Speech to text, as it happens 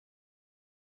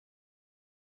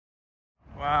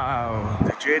Wow,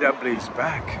 the JW is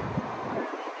back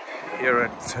here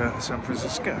at San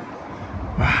Francisco.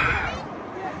 Wow.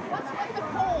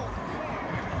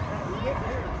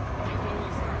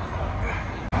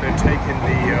 They're taking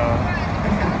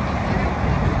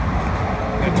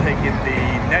the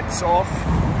nets off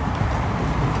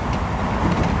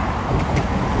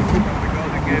of the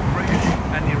Golden Gate Bridge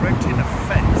and erecting a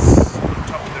fence on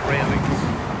top of the railings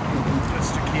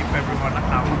just to keep everyone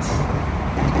out.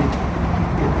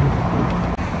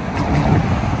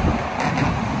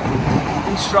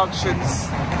 Instructions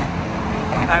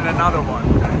and another one.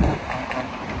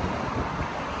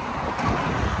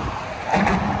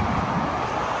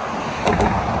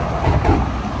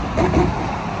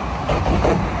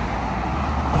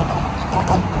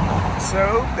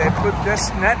 So they put this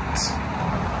net,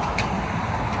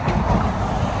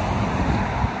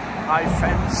 high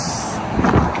fence,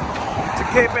 to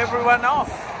keep everyone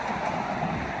off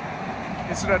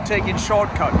instead of taking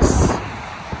shortcuts.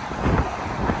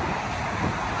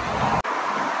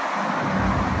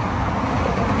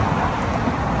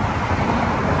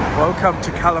 Welcome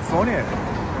to California.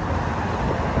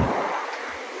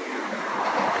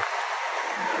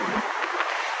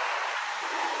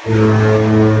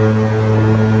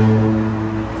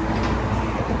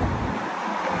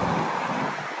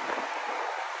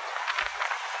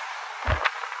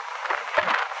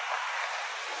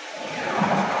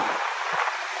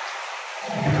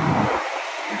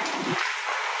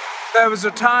 There was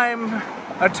a time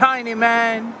a tiny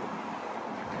man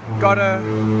got a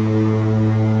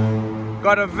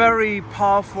very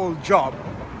powerful job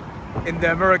in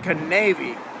the American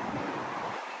Navy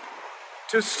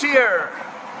to steer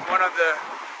one of the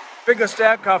biggest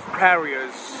aircraft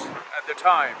carriers at the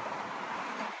time.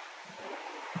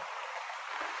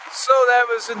 So there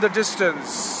was in the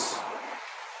distance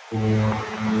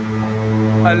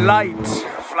a light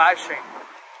flashing.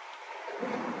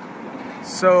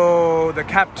 So the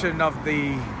captain of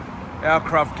the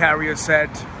aircraft carrier said,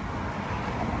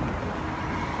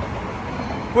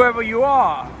 "Whoever you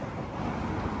are,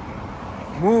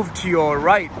 move to your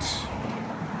right."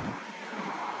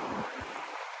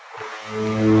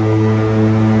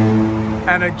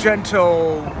 And a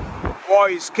gentle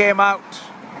voice came out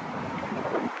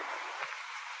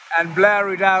and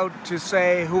blared out to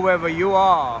say, "Whoever you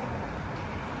are,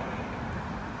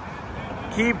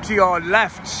 keep to your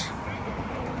left."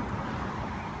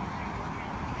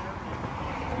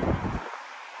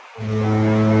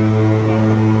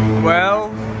 Well,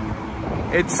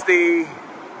 it's the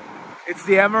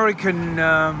American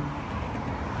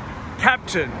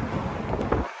captain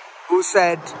who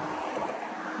said,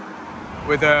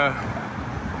 with a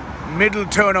middle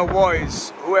tone of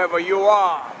voice, "Whoever you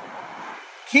are,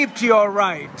 keep to your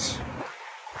right."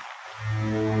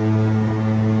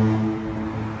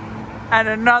 And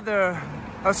another,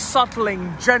 a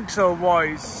subtling, gentle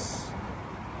voice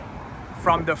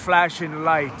from the flashing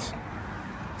light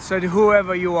said,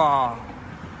 "Whoever you are,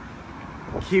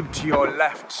 keep to your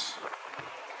left."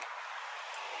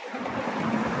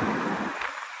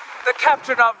 The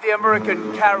captain of the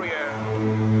American carrier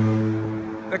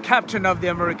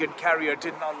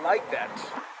did not like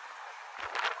that.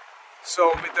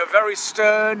 So with a very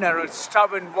stern and a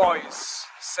stubborn voice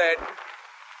said,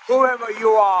 "Whoever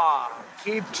you are,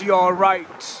 keep to your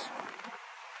right."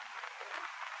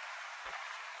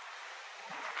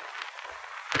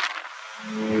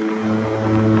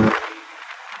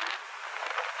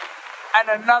 And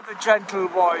another gentle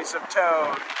voice of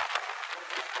tone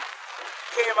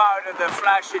came out of the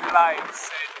flashing light and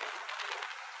said,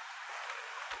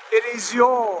 "It is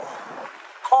your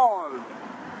call.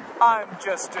 I'm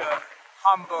just a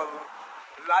humble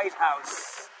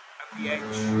lighthouse at the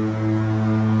edge."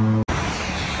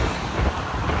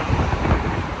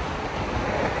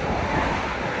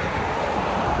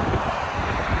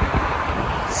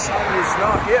 Sun is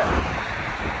not here.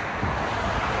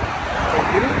 But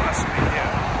you must be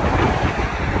here.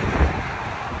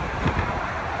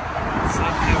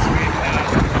 Sun has been here.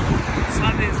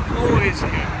 Sun is always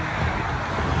here.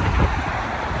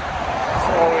 It's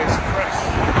always fresh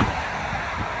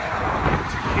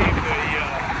to keep the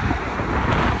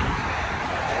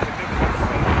different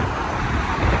flow.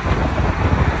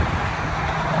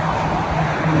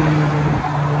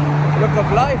 Look of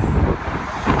life.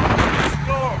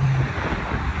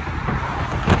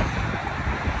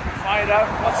 Find out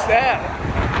what's there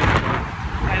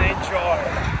and enjoy.